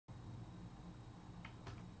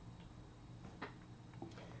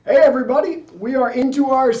Hey everybody, we are into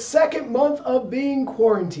our second month of being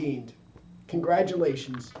quarantined.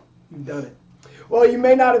 Congratulations, you've done it. Well, you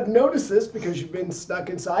may not have noticed this because you've been stuck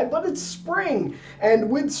inside, but it's spring, and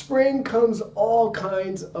with spring comes all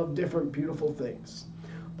kinds of different beautiful things.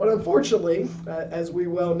 But unfortunately, as we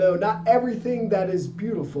well know, not everything that is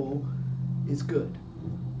beautiful is good.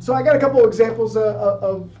 So I got a couple examples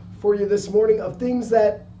for you this morning of things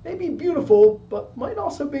that may be beautiful, but might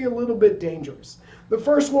also be a little bit dangerous. The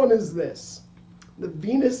first one is this: the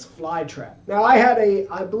Venus flytrap. Now,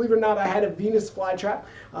 I believe it or not, I had a Venus flytrap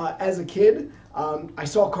as a kid. I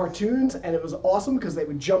saw cartoons, and it was awesome because they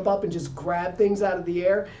would jump up and just grab things out of the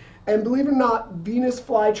air. And believe it or not, Venus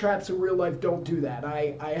flytraps in real life don't do that.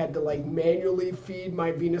 I had to like manually feed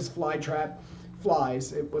my Venus flytrap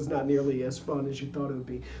flies. It was not nearly as fun as you thought it would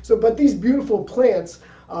be. So, but these beautiful plants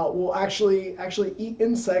will actually eat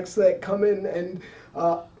insects that come in, and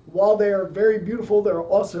while they are very beautiful, they're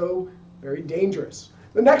also very dangerous.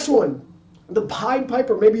 The next one, the Pied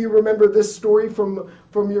Piper. Maybe you remember this story from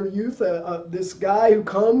your youth. This guy who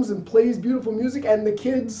comes and plays beautiful music, and the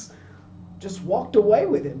kids just walked away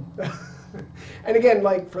with him. And again,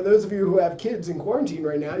 like for those of you who have kids in quarantine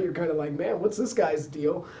right now, you're kind of like, man, what's this guy's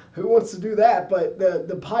deal? Who wants to do that? But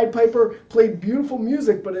the Pied Piper played beautiful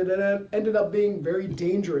music, but it ended up being very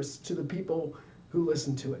dangerous to the people who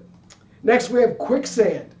listened to it. Next, we have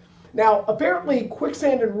quicksand. Now, apparently,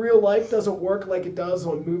 quicksand in real life doesn't work like it does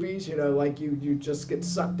on movies. You know, like you just get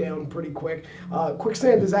sucked down pretty quick.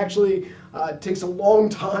 Quicksand is actually takes a long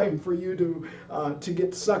time for you to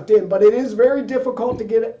get sucked in, but it is very difficult to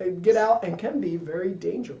get out and can be very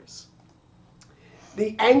dangerous.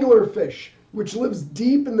 The anglerfish, which lives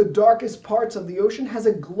deep in the darkest parts of the ocean, has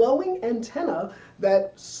a glowing antenna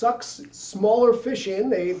that sucks smaller fish in.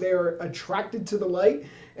 They are attracted to the light,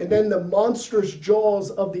 and then the monstrous jaws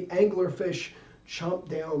of the anglerfish chomp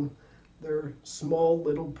down their small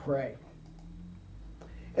little prey.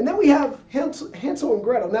 And then we have Hansel and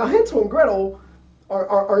Gretel. Now, Hansel and Gretel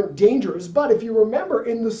aren't dangerous, but if you remember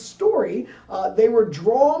in the story, they were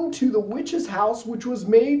drawn to the witch's house, which was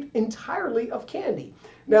made entirely of candy.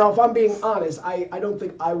 Now, if I'm being honest, I don't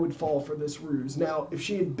think I would fall for this ruse. Now, if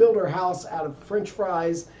she had built her house out of French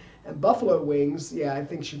fries and buffalo wings, yeah, I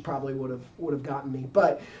think she probably would have gotten me.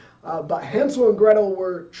 But Hansel and Gretel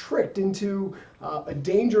were tricked into a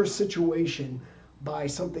dangerous situation by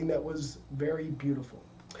something that was very beautiful.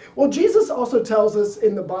 Well, Jesus also tells us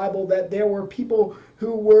in the Bible that there were people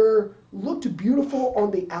who looked beautiful on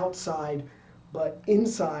the outside, but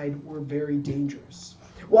inside were very dangerous.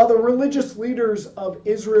 While the religious leaders of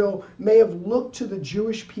Israel may have looked to the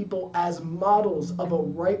Jewish people as models of a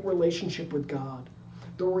right relationship with God,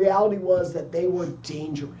 the reality was that they were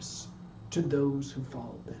dangerous to those who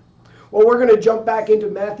followed them. Well, we're going to jump back into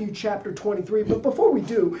Matthew chapter 23, but before we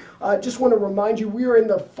do, I just want to remind you we are in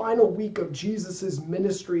the final week of Jesus'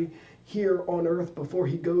 ministry here on earth before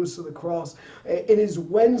he goes to the cross. It is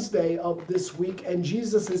Wednesday of this week, and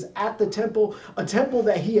Jesus is at the temple, a temple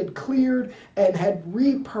that he had cleared and had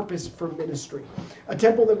repurposed for ministry. A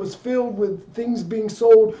temple that was filled with things being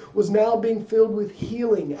sold was now being filled with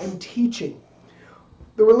healing and teaching.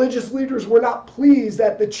 The religious leaders were not pleased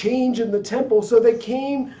at the change in the temple, so they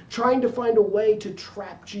came trying to find a way to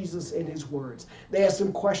trap Jesus in his words. They asked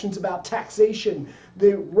him questions about taxation,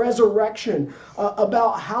 the resurrection,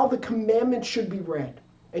 about how the commandments should be read.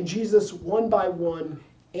 And Jesus, one by one,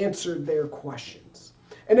 answered their questions.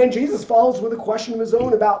 And then Jesus follows with a question of his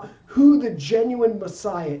own about who the genuine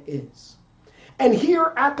Messiah is. And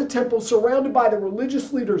here at the temple, surrounded by the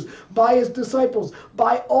religious leaders, by his disciples,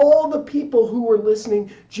 by all the people who were listening,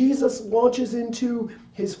 Jesus launches into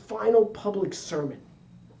his final public sermon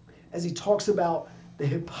as he talks about the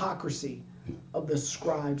hypocrisy of the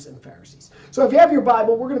scribes and Pharisees. So if you have your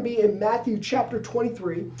Bible, we're going to be in Matthew chapter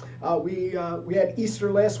 23. We had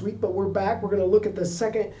Easter last week, but we're back. We're going to look at the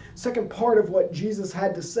second part of what Jesus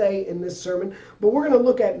had to say in this sermon. But we're going to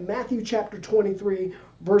look at Matthew chapter 23,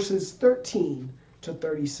 verses 13 to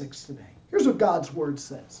 36 today. Here's what God's word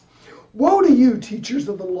says. Woe to you, teachers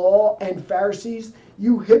of the law and Pharisees,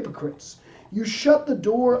 you hypocrites! You shut the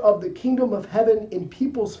door of the kingdom of heaven in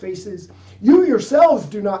people's faces. You yourselves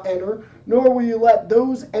do not enter, nor will you let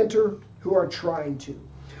those enter who are trying to.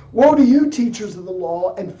 Woe to you, teachers of the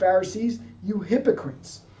law and Pharisees, you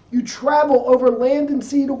hypocrites! You travel over land and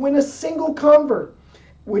sea to win a single convert,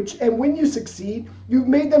 and when you succeed, you've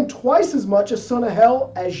made them twice as much a son of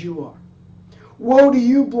hell as you are. Woe to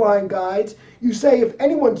you, blind guides! You say if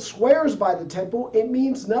anyone swears by the temple, it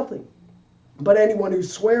means nothing. But anyone who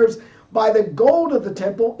swears by the gold of the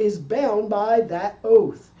temple is bound by that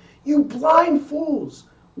oath. You blind fools!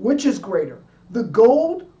 Which is greater, the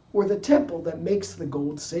gold or the temple that makes the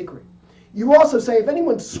gold sacred. You also say, if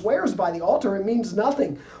anyone swears by the altar, it means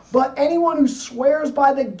nothing. But anyone who swears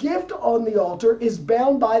by the gift on the altar is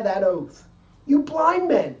bound by that oath. You blind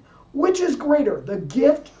men, which is greater, the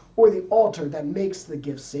gift or the altar that makes the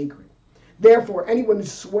gift sacred? Therefore, anyone who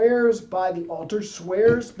swears by the altar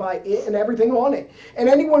swears by it and everything on it. And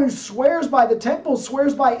anyone who swears by the temple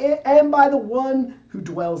swears by it and by the one who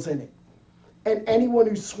dwells in it. And anyone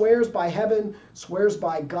who swears by heaven swears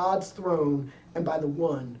by God's throne and by the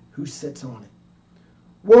one who sits on it.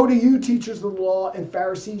 Woe to you, teachers of the law and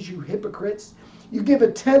Pharisees, you hypocrites! You give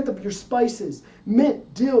a tenth of your spices,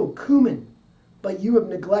 mint, dill, cumin, but you have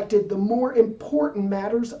neglected the more important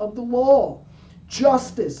matters of the law: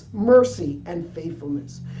 justice, mercy, and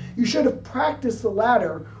faithfulness. You should have practiced the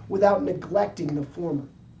latter without neglecting the former.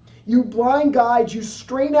 You blind guides, you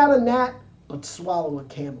strain out a gnat, but swallow a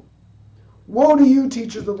camel. Woe to you,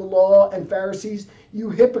 teachers of the law and Pharisees, you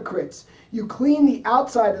hypocrites! You clean the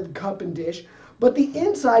outside of the cup and dish, but the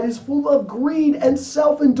inside is full of greed and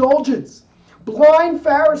self-indulgence. Blind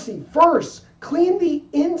Pharisee, first clean the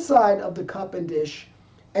inside of the cup and dish,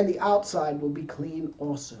 and the outside will be clean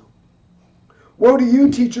also. Woe to you,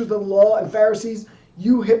 teachers of the law and Pharisees,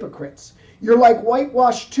 you hypocrites! You're like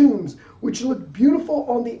whitewashed tombs, which look beautiful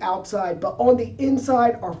on the outside, but on the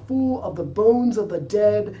inside are full of the bones of the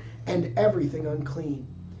dead and everything unclean.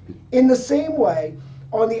 In the same way,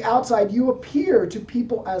 on the outside you appear to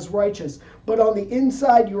people as righteous, but on the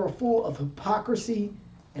inside you are full of hypocrisy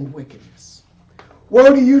and wickedness.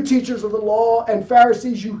 Woe to you, teachers of the law and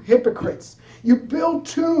Pharisees, you hypocrites! You build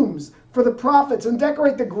tombs for the prophets and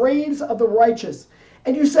decorate the graves of the righteous.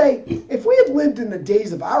 And you say, if we had lived in the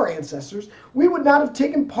days of our ancestors, we would not have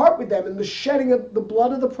taken part with them in the shedding of the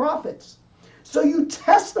blood of the prophets. So you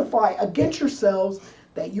testify against yourselves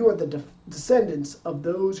that you are the descendants of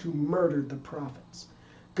those who murdered the prophets.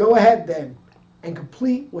 Go ahead then and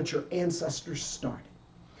complete what your ancestors started.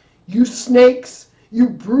 You snakes, you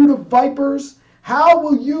brood of vipers, how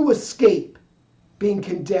will you escape being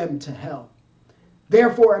condemned to hell?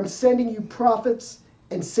 Therefore, I'm sending you prophets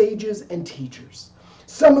and sages and teachers.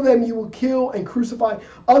 Some of them you will kill and crucify.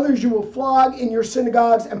 Others you will flog in your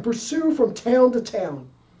synagogues and pursue from town to town.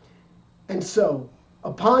 And so,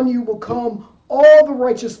 upon you will come all the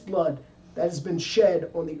righteous blood that has been shed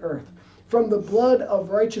on the earth, from the blood of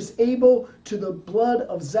righteous Abel to the blood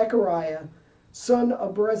of Zechariah, son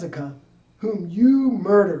of Berechiah, whom you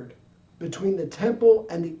murdered between the temple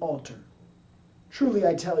and the altar. Truly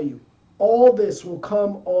I tell you, all this will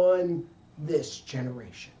come on this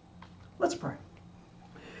generation. Let's pray.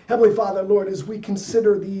 Heavenly Father, Lord, as we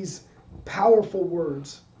consider these powerful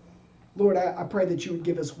words, Lord, I pray that you would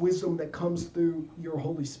give us wisdom that comes through your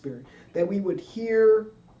Holy Spirit, that we would hear,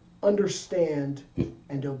 understand,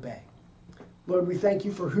 and obey. Lord, we thank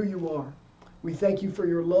you for who you are. We thank you for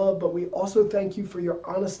your love, but we also thank you for your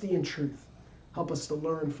honesty and truth. Help us to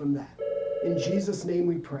learn from that. In Jesus' name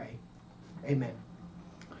we pray. Amen.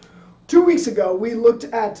 2 weeks ago, we looked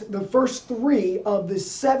at the first 3 of the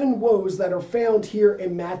 7 woes that are found here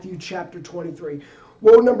in Matthew chapter 23.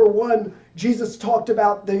 Woe number 1, Jesus talked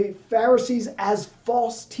about the Pharisees as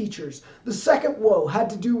false teachers. The second woe had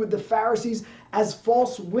to do with the Pharisees as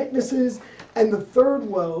false witnesses. And the third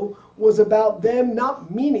woe was about them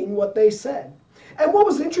not meaning what they said. And what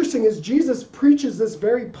was interesting as Jesus preaches this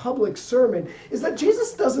very public sermon is that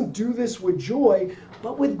Jesus doesn't do this with joy,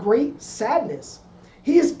 but with great sadness.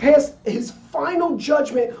 He has passed his final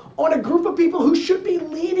judgment on a group of people who should be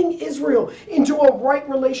leading Israel into a right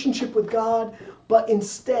relationship with God, but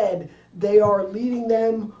instead they are leading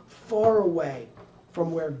them far away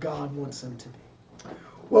from where God wants them to be.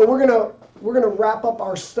 Well, we're gonna wrap up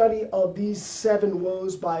our study of these 7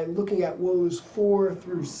 woes by looking at woes 4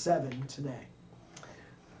 through 7 today.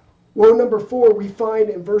 Woe number 4 we find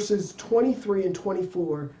in verses 23 and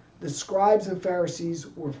 24. The scribes and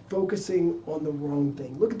Pharisees were focusing on the wrong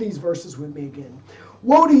thing. Look at these verses with me again.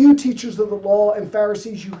 Woe to you, teachers of the law and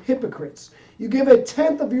Pharisees, you hypocrites! You give a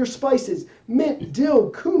tenth of your spices, mint,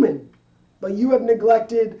 dill, cumin, but you have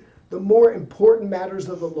neglected the more important matters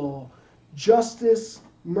of the law: justice,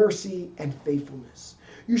 mercy, and faithfulness.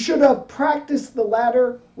 You should have practiced the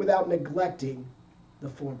latter without neglecting the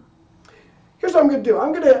former. Here's what I'm going to do.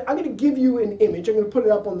 I'm going to give you an image. I'm going to put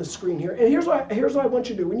it up on the screen here. And here's what I want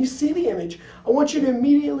you to do. When you see the image, I want you to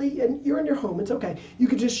immediately, and you're in your home, it's okay, you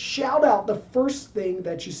can just shout out the first thing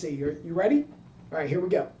that you see. You ready? All right, here we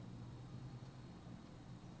go.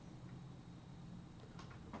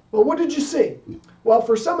 Well, what did you see? Well,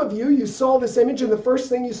 for some of you, you saw this image, and the first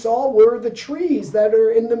thing you saw were the trees that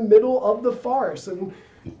are in the middle of the forest. And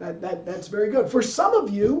That's very good. For some of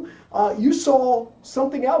you, you saw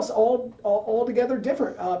something else altogether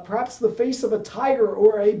different. Perhaps the face of a tiger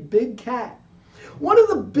or a big cat. One of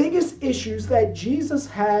the biggest issues that Jesus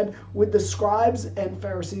had with the scribes and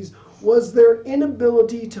Pharisees was their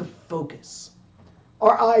inability to focus.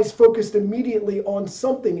 Our eyes focused immediately on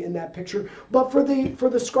something in that picture, but for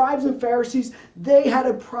the scribes and Pharisees, they had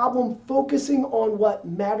a problem focusing on what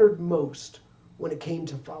mattered most when it came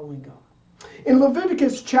to following God. In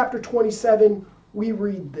Leviticus chapter 27, we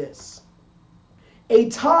read this: "A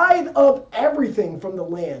tithe of everything from the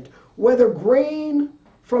land, whether grain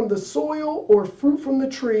from the soil or fruit from the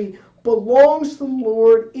tree, belongs to the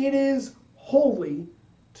Lord. It is holy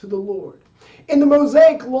to the Lord." In the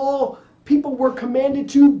Mosaic law, people were commanded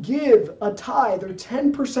to give a tithe, or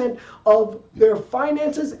 10% of their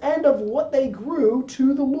finances and of what they grew,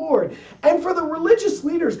 to the Lord. And for the religious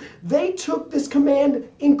leaders, they took this command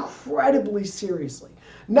incredibly seriously.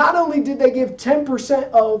 Not only did they give 10%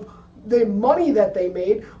 of the money that they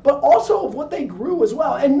made, but also of what they grew as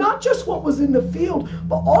well. And not just what was in the field,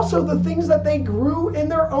 but also the things that they grew in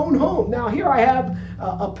their own home. Now here I have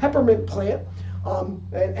a peppermint plant.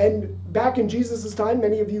 And back in Jesus' time,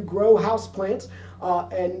 many of you grow house plants,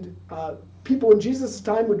 and people in Jesus'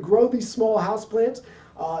 time would grow these small house plants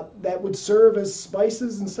that would serve as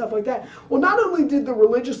spices and stuff like that. Well, not only did the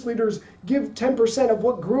religious leaders give 10% of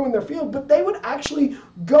what grew in their field, but they would actually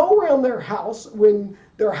go around their house when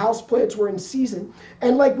their house plants were in season,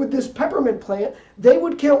 and like with this peppermint plant, they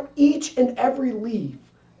would count each and every leaf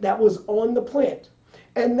that was on the plant.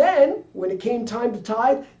 And then, when it came time to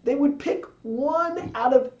tithe, they would pick one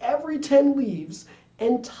out of every 10 leaves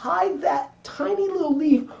and tithe that tiny little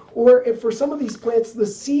leaf, or if for some of these plants, the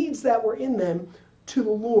seeds that were in them, to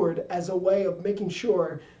the Lord as a way of making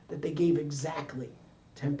sure that they gave exactly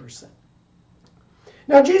 10%.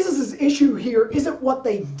 Now, Jesus' issue here isn't what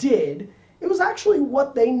they did, it was actually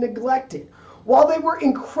what they neglected. While they were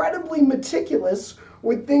incredibly meticulous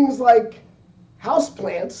with things like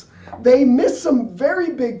houseplants, they missed some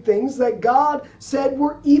very big things that God said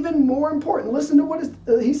were even more important. Listen to what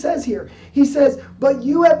he says here. He says, "But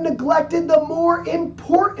you have neglected the more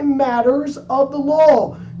important matters of the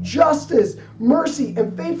law: justice, mercy,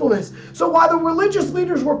 and faithfulness." So while the religious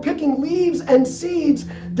leaders were picking leaves and seeds,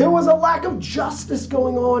 there was a lack of justice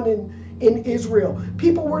going on in Israel.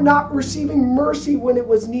 People were not receiving mercy when it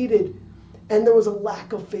was needed, and there was a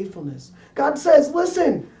lack of faithfulness. God says,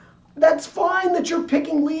 listen, that's fine that you're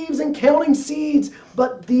picking leaves and counting seeds,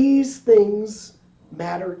 but these things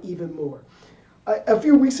matter even more. A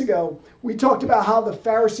few weeks ago, we talked about how the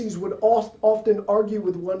Pharisees would often argue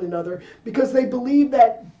with one another because they believed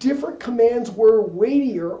that different commands were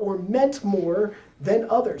weightier or meant more than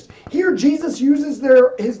others. Here, Jesus uses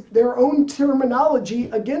their own terminology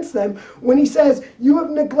against them when he says, "You have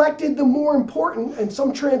neglected the more important," and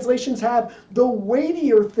some translations have "the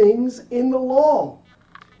weightier things in the law."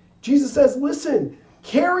 Jesus says, listen,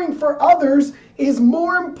 caring for others is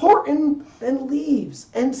more important than leaves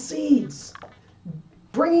and seeds.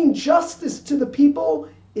 Bringing justice to the people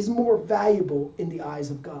is more valuable in the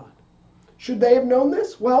eyes of God. Should they have known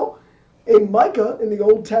this? Well, in Micah, in the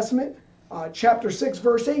Old Testament, chapter 6,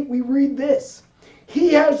 verse 8, we read this: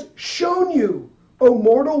 "He has shown you, O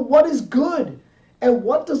mortal, what is good, and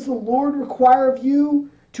what does the Lord require of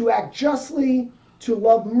you? To act justly, to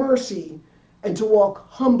love mercy, and to walk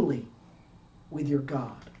humbly with your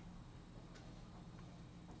God."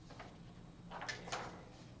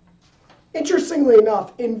 Interestingly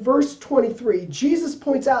enough, in verse 23, Jesus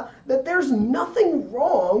points out that there's nothing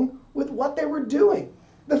wrong with what they were doing.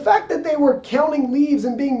 The fact that they were counting leaves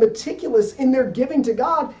and being meticulous in their giving to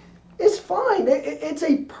God is fine. It's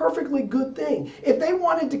a perfectly good thing. If they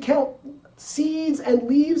wanted to count seeds and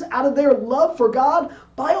leaves out of their love for God,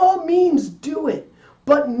 by all means do it,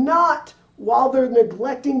 but not while they're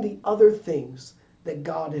neglecting the other things that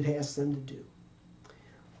God had asked them to do.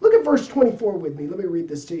 Look at verse 24 with me. Let me read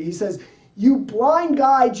this to you. He says, "You blind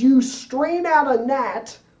guides, you strain out a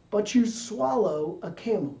gnat, but you swallow a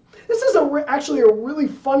camel." This is actually a really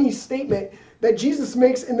funny statement that Jesus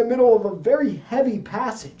makes in the middle of a very heavy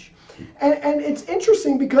passage. And it's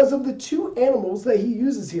interesting because of the two animals that he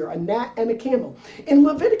uses here, a gnat and a camel. In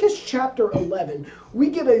Leviticus chapter 11, we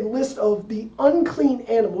get a list of the unclean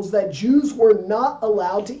animals that Jews were not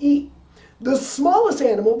allowed to eat. The smallest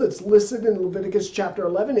animal that's listed in Leviticus chapter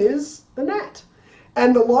 11 is the gnat.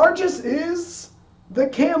 And the largest is the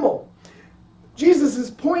camel. Jesus'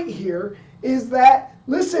 point here is that,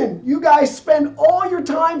 listen, you guys spend all your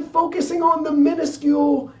time focusing on the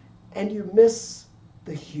minuscule and you miss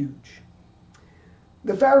the huge.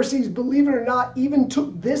 The Pharisees, believe it or not, even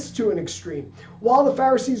took this to an extreme. While the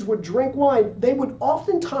Pharisees would drink wine, they would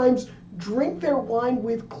oftentimes drink their wine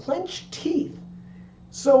with clenched teeth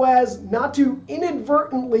so as not to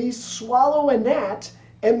inadvertently swallow a gnat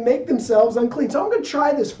and make themselves unclean. So I'm going to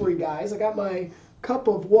try this for you guys. I got my cup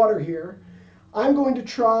of water here. I'm going to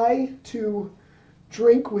try to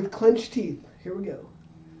drink with clenched teeth. Here we go.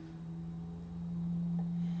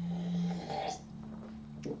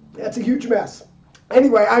 That's a huge mess.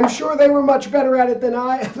 Anyway, I'm sure they were much better at it than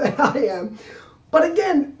I am. But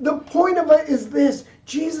again, the point of it is this.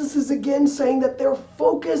 Jesus is again saying that they're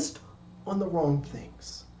focused on the wrong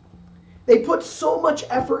things. They put so much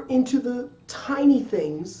effort into the tiny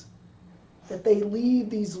things that they leave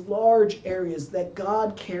these large areas that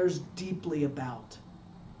God cares deeply about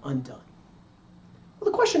undone.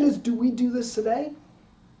 Well, the question is, do we do this today?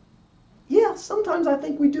 Yeah, sometimes I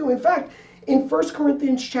think we do. In fact, in 1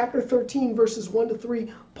 Corinthians chapter 13, verses 1 to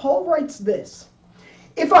 3, Paul writes this: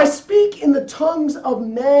 "If I speak in the tongues of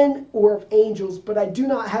men or of angels, but I do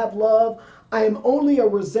not have love, I am only a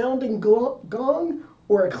resounding gong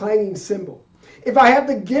or a clanging cymbal. If I have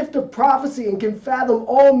the gift of prophecy and can fathom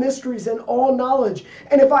all mysteries and all knowledge,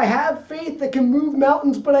 and if I have faith that can move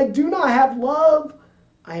mountains, but I do not have love,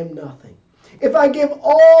 I am nothing. If I give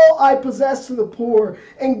all I possess to the poor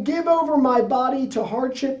and give over my body to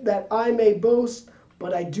hardship that I may boast,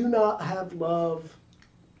 but I do not have love,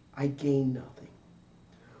 I gain nothing."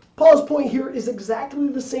 Paul's point here is exactly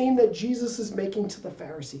the same that Jesus is making to the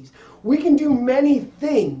Pharisees. We can do many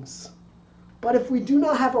things, but if we do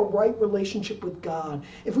not have a right relationship with God,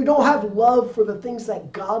 if we don't have love for the things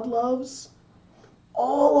that God loves,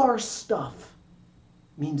 all our stuff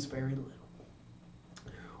means very little.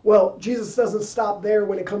 Well, Jesus doesn't stop there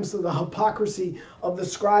when it comes to the hypocrisy of the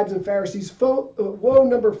scribes and Pharisees. Woe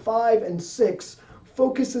number 5 and 6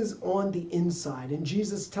 focuses on the inside, and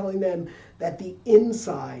Jesus telling them that the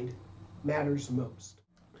inside matters most.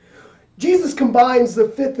 Jesus combines the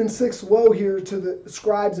 5th and 6th woe here to the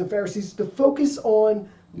scribes and Pharisees to focus on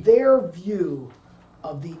their view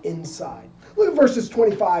of the inside. Look at verses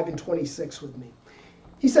 25 and 26 with me.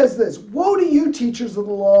 He says this: "Woe to you, teachers of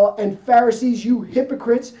the law and Pharisees, you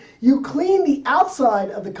hypocrites! You clean the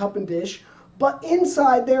outside of the cup and dish, but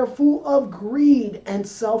inside they are full of greed and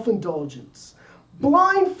self-indulgence.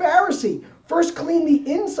 Blind Pharisee, first clean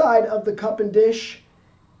the inside of the cup and dish,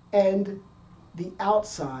 and the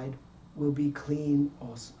outside will be clean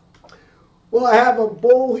also." Well, I have a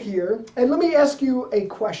bowl here, and let me ask you a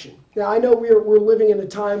question. Now, I know we're living in a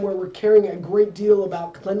time where we're caring a great deal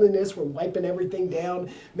about cleanliness. We're wiping everything down,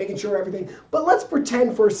 making sure everything. But let's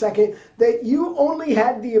pretend for a second that you only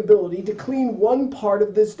had the ability to clean one part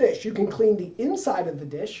of this dish. You can clean the inside of the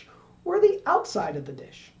dish or the outside of the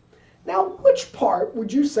dish. Now, which part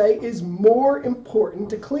would you say is more important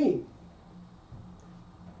to clean?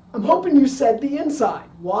 I'm hoping you said the inside.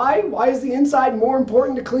 Why? Why is the inside more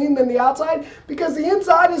important to clean than the outside? Because the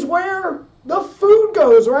inside is where the food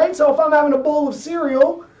goes, right? So if I'm having a bowl of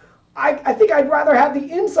cereal, I think I'd rather have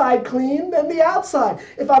the inside clean than the outside.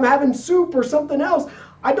 If I'm having soup or something else,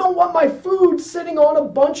 I don't want my food sitting on a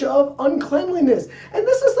bunch of uncleanliness. And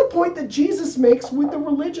this is the point that Jesus makes with the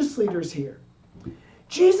religious leaders here.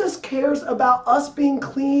 Jesus cares about us being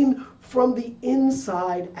clean from the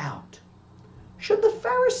inside out. Should the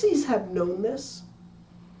Pharisees have known this?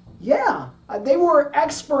 Yeah, they were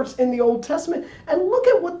experts in the Old Testament. And look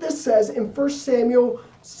at what this says in 1 Samuel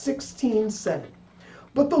 16:7.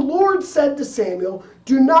 "But the Lord said to Samuel,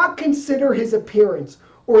 'Do not consider his appearance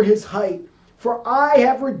or his height, for I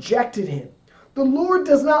have rejected him.' The Lord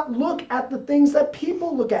does not look at the things that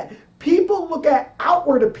people look at. People look at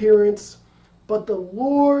outward appearance, but the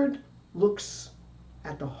Lord looks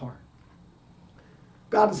at the heart."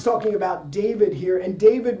 God is talking about David here, and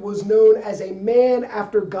David was known as a man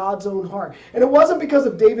after God's own heart. And it wasn't because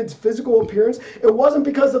of David's physical appearance, it wasn't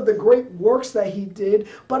because of the great works that he did,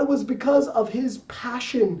 but it was because of his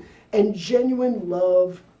passion and genuine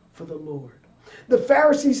love for the Lord. The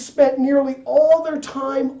Pharisees spent nearly all their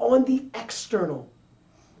time on the external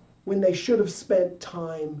when they should have spent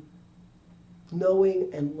time knowing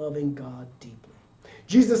and loving God deeply.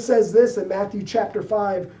 Jesus says this in Matthew chapter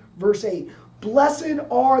 5, verse 8, "Blessed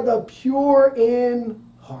are the pure in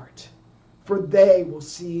heart, for they will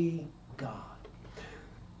see God."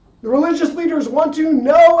 The religious leaders want to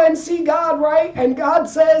know and see God, right? And God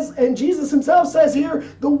says, and Jesus himself says here,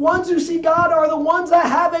 the ones who see God are the ones that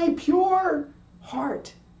have a pure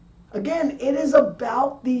heart. Again, it is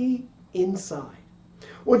about the inside.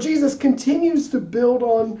 Well, Jesus continues to build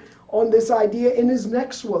on this idea in his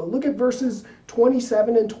next woe. Look at verses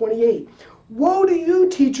 27 and 28. Woe to you,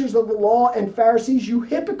 teachers of the law and Pharisees, you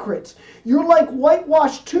hypocrites! You're like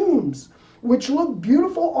whitewashed tombs, which look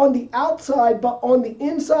beautiful on the outside, but on the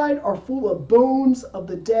inside are full of bones of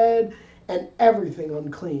the dead and everything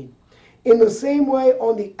unclean. In the same way,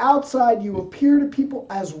 on the outside you appear to people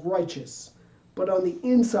as righteous, but on the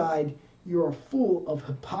inside you are full of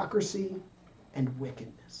hypocrisy and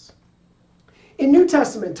wickedness. In New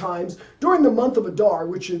Testament times, during the month of Adar,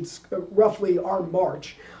 which is roughly our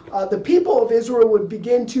March, the people of Israel would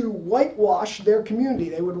begin to whitewash their community.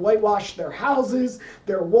 They would whitewash their houses,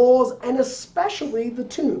 their walls, and especially the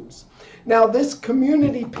tombs. Now, this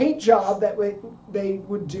community paint job that they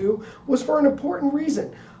would do was for an important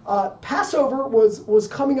reason. Passover was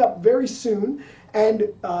coming up very soon,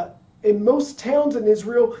 and in most towns in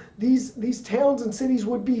Israel, these towns and cities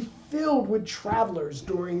would be filled with travelers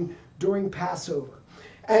during Passover.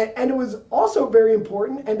 And it was also very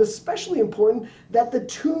important, and especially important, that the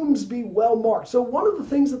tombs be well marked. So one of the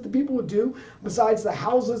things that the people would do, besides the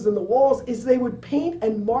houses and the walls, is they would paint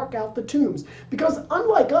and mark out the tombs. Because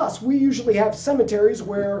unlike us, we usually have cemeteries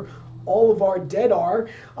where all of our dead are.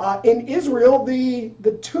 In Israel,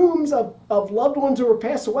 the tombs of loved ones who were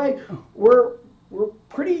passed away were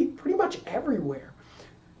pretty much everywhere.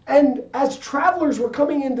 And as travelers were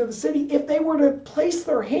coming into the city, if they were to place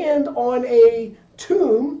their hand on a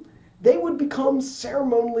tomb, they would become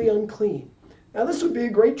ceremonially unclean. Now, this would be a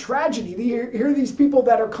great tragedy. Here are these people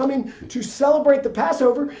that are coming to celebrate the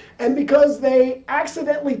Passover, and because they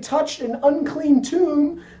accidentally touched an unclean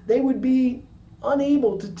tomb, they would be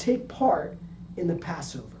unable to take part in the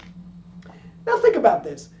Passover. Now, think about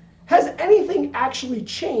this. Has anything actually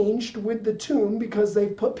changed with the tomb because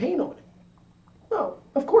they've put paint on it? No,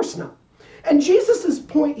 of course not. And Jesus'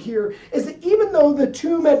 point here is that even though the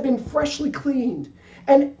tomb had been freshly cleaned,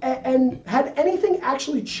 and had anything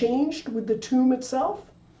actually changed with the tomb itself?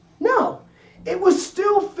 No. It was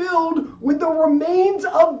still filled with the remains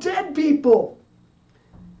of dead people.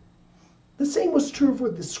 The same was true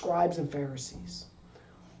with the scribes and Pharisees.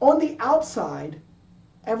 On the outside,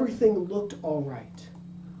 everything looked all right.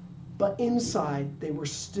 But inside, they were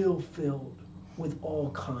still filled with all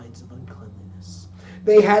kinds of uncleanliness.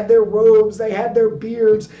 They had their robes, they had their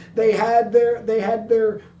beards, they had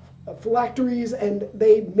their phylacteries, and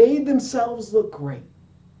they made themselves look great.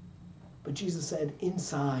 But Jesus said,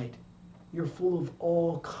 inside, you're full of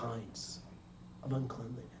all kinds of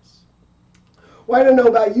uncleanliness. Well, I don't know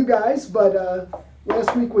about you guys, but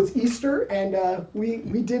last week was Easter, and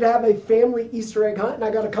we did have a family Easter egg hunt, and I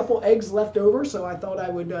got a couple eggs left over, so I thought I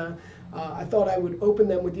would open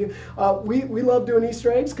them with you. We love doing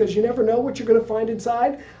Easter eggs because you never know what you're going to find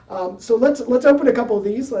inside. So let's open a couple of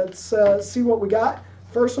these. Let's see what we got.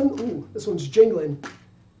 First one, ooh, this one's jingling.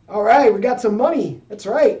 All right, we got some money. That's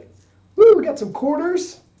right. Woo, we got some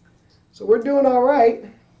quarters. So we're doing all right.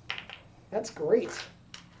 That's great.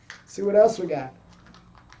 Let's see what else we got.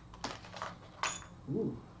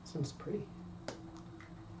 Ooh, this one's pretty.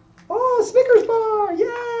 Oh, Snickers bar!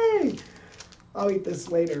 Yay! I'll eat this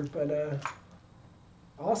later, but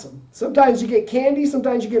awesome. Sometimes you get candy,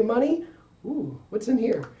 sometimes you get money. Ooh, what's in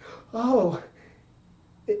here? Oh,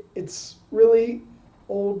 it's really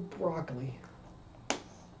old broccoli.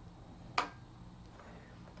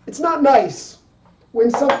 It's not nice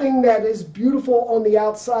when something that is beautiful on the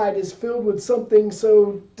outside is filled with something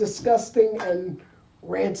so disgusting and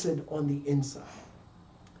rancid on the inside,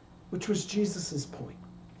 which was Jesus' point.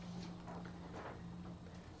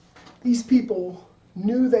 These people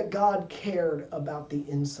knew that God cared about the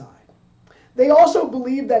inside. They also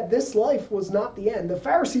believed that this life was not the end. The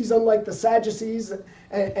Pharisees, unlike the Sadducees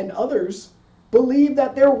and others, believed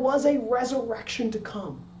that there was a resurrection to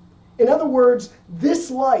come. In other words, this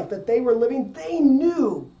life that they were living, they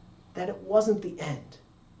knew that it wasn't the end.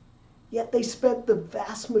 Yet they spent the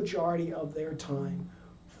vast majority of their time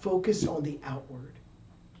focused on the outward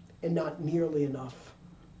and not nearly enough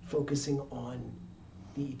focusing on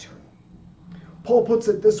the eternal. Paul puts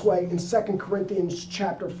it this way in 2 Corinthians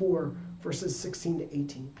chapter 4, verses 16 to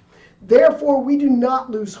 18. Therefore we do not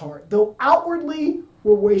lose heart, though outwardly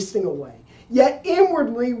we're wasting away. Yet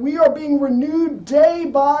inwardly we are being renewed day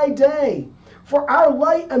by day. For our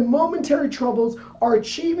light and momentary troubles are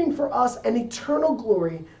achieving for us an eternal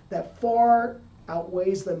glory that far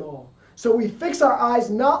outweighs them all. So we fix our eyes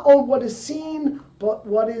not on what is seen, but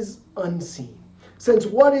what is unseen. Since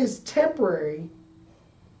what is temporary,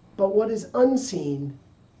 but what is unseen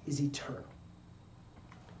is eternal.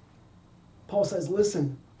 Paul says,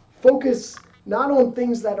 listen, focus not on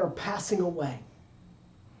things that are passing away,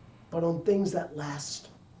 but on things that last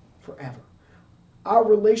forever. Our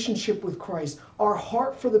relationship with Christ, our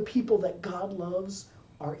heart for the people that God loves,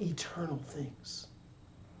 are eternal things.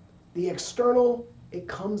 The external, it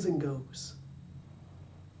comes and goes.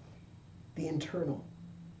 The internal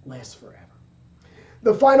lasts forever.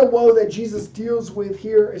 The final woe that Jesus deals with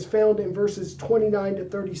here is found in verses 29 to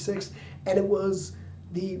 36, and it was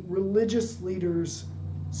the religious leaders'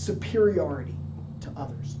 superiority to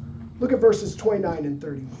others. Look at verses 29 and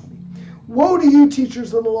 30 with me. Woe to you,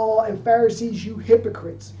 teachers of the law and Pharisees, you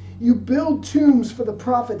hypocrites! You build tombs for the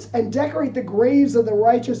prophets and decorate the graves of the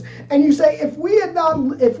righteous, and you say, if we had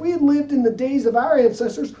lived in the days of our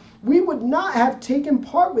ancestors, we would not have taken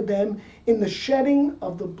part with them in the shedding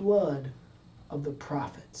of the blood of the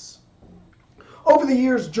prophets. Over the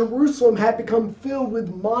years, Jerusalem had become filled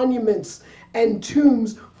with monuments and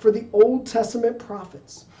tombs for the Old Testament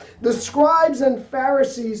prophets. The scribes and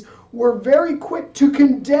Pharisees were very quick to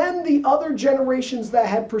condemn the other generations that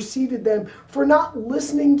had preceded them for not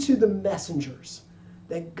listening to the messengers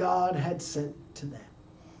that God had sent to them.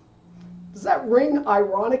 Does that ring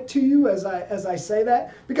ironic to you as I say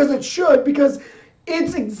that? Because it should, because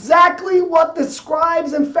it's exactly what the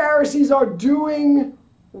scribes and Pharisees are doing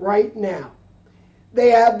right now.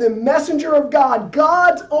 They have the messenger of God,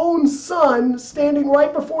 God's own Son, standing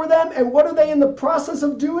right before them, and what are they in the process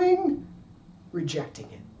of doing? Rejecting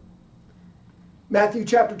it. Matthew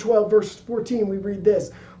chapter 12, verse 14, we read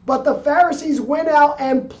this. But the Pharisees went out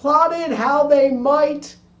and plotted how they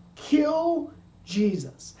might kill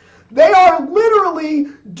Jesus. They are literally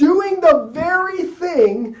doing the very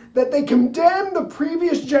thing that they condemned the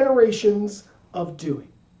previous generations of doing.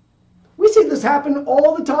 We see this happen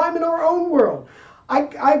all the time in our own world.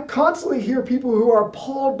 I constantly hear people who are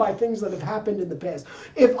appalled by things that have happened in the past.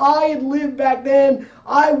 If I had lived back then,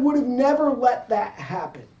 I would have never let that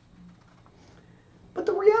happen. But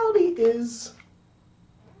the reality is,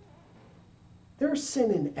 there's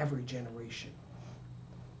sin in every generation.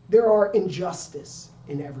 There are injustice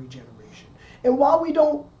in every generation. And while we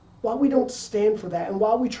don't stand for that, and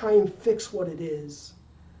while we try and fix what it is,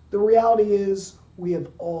 the reality is we have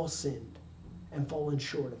all sinned and fallen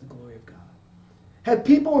short of the glory of God. Have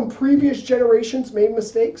people in previous generations made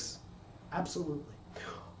mistakes? Absolutely.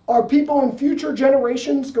 Are people in future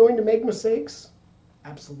generations going to make mistakes?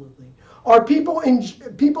 Absolutely. Are people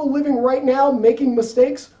living right now making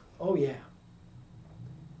mistakes? Oh yeah.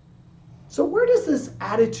 So where does this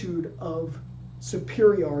attitude of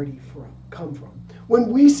superiority come from?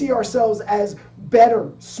 When we see ourselves as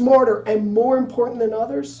better, smarter, and more important than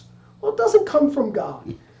others? Well, it doesn't come from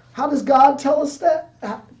God. How does God tell us that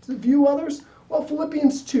to view others? Well,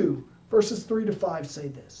 Philippians 2, verses 3 to 5 say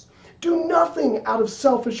this. Do nothing out of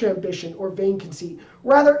selfish ambition or vain conceit.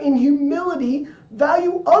 Rather, in humility,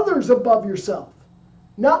 value others above yourself,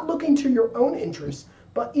 not looking to your own interests,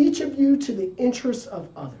 but each of you to the interests of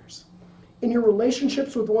others. In your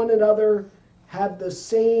relationships with one another, have the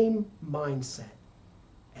same mindset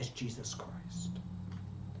as Jesus Christ.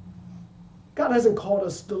 God hasn't called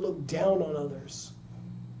us to look down on others,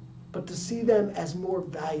 but to see them as more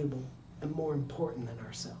valuable and more important than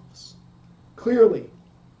ourselves. Clearly,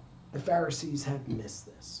 the Pharisees had missed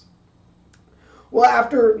this. Well,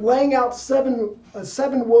 after laying out seven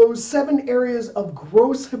woes, 7 areas of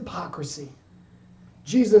gross hypocrisy,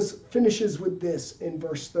 Jesus finishes with this in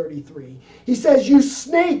verse 33. He says, you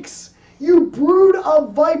snakes, you brood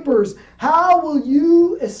of vipers, how will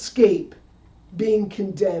you escape being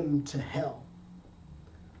condemned to hell?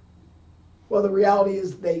 Well, the reality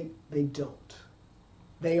is they don't.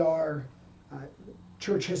 They are,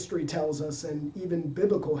 church history tells us, and even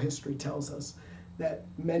biblical history tells us, that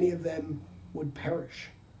many of them would perish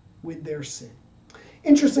with their sin.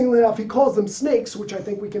 Interestingly enough, he calls them snakes, which I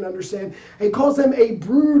think we can understand. He calls them a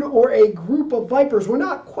brood or a group of vipers. We're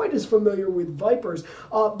not quite as familiar with vipers,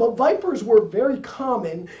 but vipers were very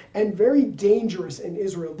common and very dangerous in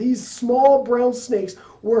Israel. These small brown snakes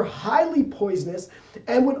were highly poisonous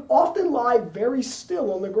and would often lie very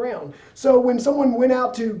still on the ground. So when someone went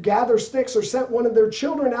out to gather sticks or sent one of their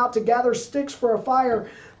children out to gather sticks for a fire,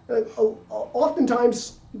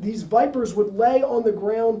 oftentimes these vipers would lay on the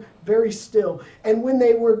ground very still. And when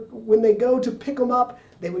they go to pick them up,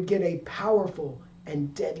 they would get a powerful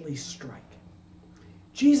and deadly strike.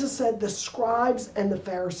 Jesus said the scribes and the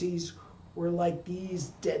Pharisees were like these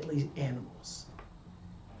deadly animals.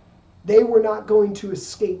 They were not going to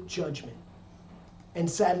escape judgment. And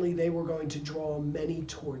sadly, they were going to draw many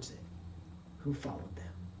towards it who followed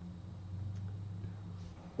them.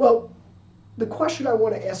 Well, the question I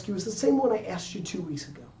want to ask you is the same one I asked you 2 weeks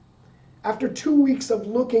ago. After 2 weeks of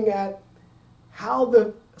looking at how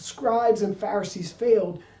the scribes and Pharisees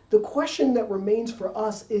failed, the question that remains for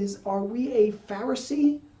us is, are we a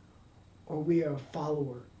Pharisee or are we a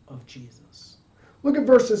follower of Jesus? Look at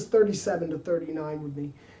verses 37 to 39 with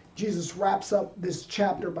me. Jesus wraps up this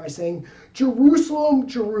chapter by saying, Jerusalem,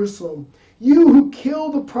 Jerusalem, you who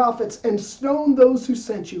kill the prophets and stone those who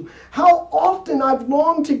sent you, how often I've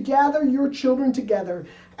longed to gather your children together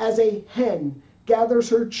as a hen gathers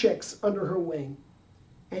her chicks under her wing.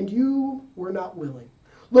 And you were not willing.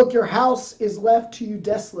 Look, your house is left to you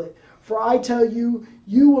desolate. For I tell you,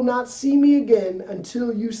 you will not see me again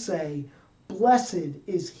until you say, Blessed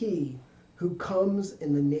is he who comes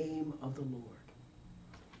in the name of the Lord.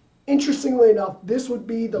 Interestingly enough, this would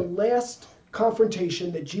be the last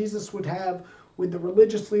confrontation that Jesus would have with the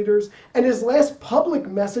religious leaders and his last public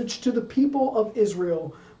message to the people of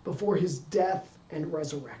Israel before his death and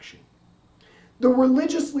resurrection. The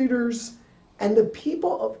religious leaders and the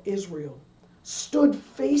people of Israel stood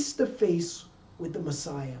face to face with the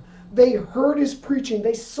Messiah. They heard his preaching,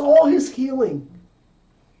 they saw his healing,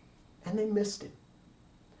 and they missed it.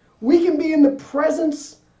 We can be in the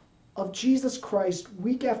presence of Jesus Christ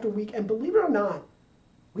week after week, and believe it or not,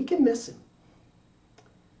 we can miss him.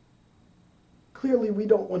 Clearly, we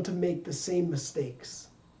don't want to make the same mistakes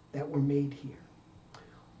that were made here.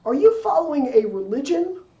 Are you following a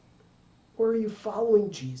religion, or are you following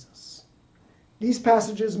Jesus? These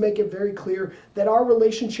passages make it very clear that our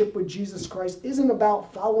relationship with Jesus Christ isn't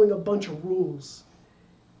about following a bunch of rules.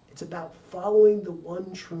 It's about following the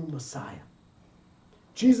one true Messiah.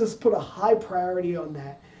 Jesus put a high priority on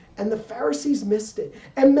that, and the Pharisees missed it,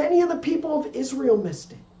 and many of the people of Israel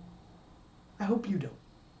missed it. I hope you don't.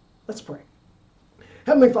 Let's pray.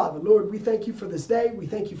 Heavenly Father, Lord, we thank you for this day. We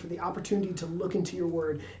thank you for the opportunity to look into your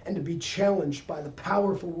word and to be challenged by the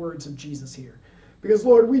powerful words of Jesus here. Because,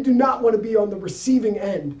 Lord, we do not want to be on the receiving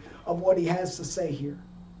end of what he has to say here.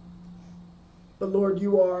 But, Lord,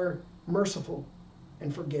 you are merciful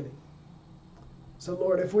and forgiving. So,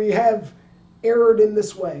 Lord, if we have erred in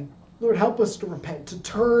this way, Lord, help us to repent, to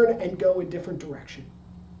turn and go a different direction,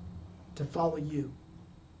 to follow you,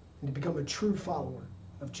 and to become a true follower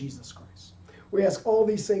of Jesus Christ. We ask all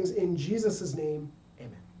these things in Jesus' name.